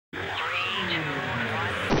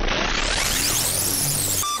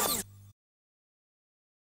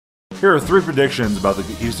Here are 3 predictions about the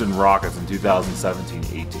Houston Rockets in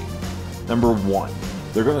 2017-18. Number 1,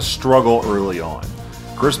 they're going to struggle early on.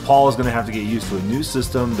 Chris Paul is going to have to get used to a new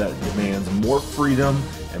system that demands more freedom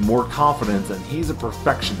and more confidence, and he's a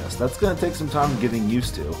perfectionist. That's going to take some time getting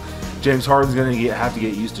used to. James Harden's going to have to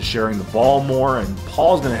get used to sharing the ball more, and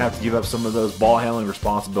Paul's going to have to give up some of those ball handling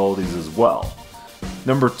responsibilities as well.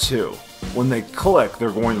 Number 2, when they click, they're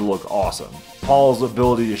going to look awesome. Paul's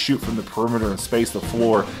ability to shoot from the perimeter and space the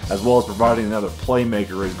floor, as well as providing another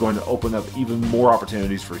playmaker, is going to open up even more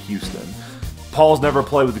opportunities for Houston. Paul's never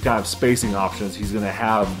played with the kind of spacing options he's going to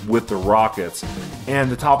have with the Rockets, and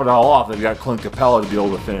to top it all off, they've got Clint Capella to be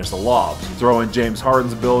able to finish the lobs. Throw in James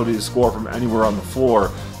Harden's ability to score from anywhere on the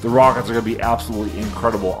floor, the Rockets are going to be absolutely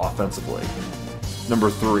incredible offensively. Number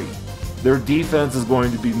 3, their defense is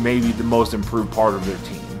going to be maybe the most improved part of their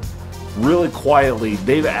team. Really quietly,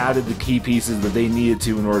 they've added the key pieces that they needed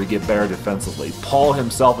to in order to get better defensively. Paul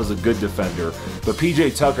himself is a good defender, but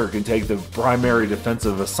PJ Tucker can take the primary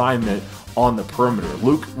defensive assignment on the perimeter.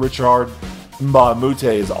 Luke Richard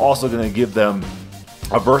Mbamute is also going to give them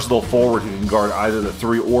a versatile forward who can guard either the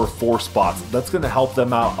 3 or 4 spots. That's going to help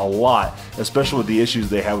them out a lot, especially with the issues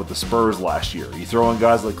they had with the Spurs last year. You throw in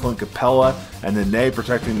guys like Clint Capella and Nene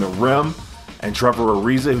protecting the rim, and Trevor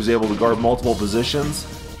Ariza, who's able to guard multiple positions.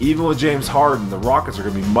 Even with James Harden, the Rockets are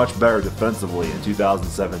going to be much better defensively in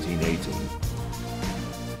 2017-18.